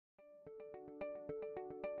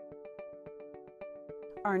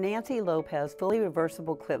Our Nancy Lopez fully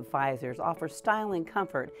reversible clip visors offer style and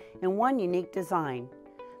comfort in one unique design.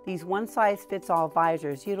 These one-size-fits-all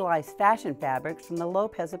visors utilize fashion fabrics from the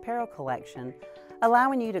Lopez apparel collection,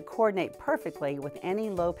 allowing you to coordinate perfectly with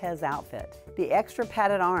any Lopez outfit. The extra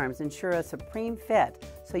padded arms ensure a supreme fit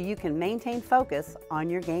so you can maintain focus on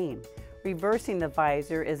your game. Reversing the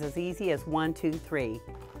visor is as easy as 1, 2, 3.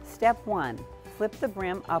 Step 1. Flip the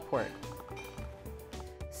brim upward.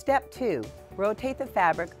 Step 2. Rotate the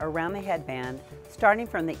fabric around the headband, starting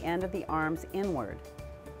from the end of the arms inward.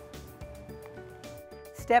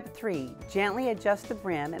 Step 3. Gently adjust the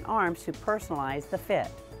brim and arms to personalize the fit.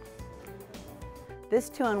 This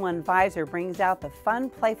 2-in-1 visor brings out the fun,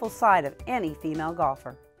 playful side of any female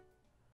golfer.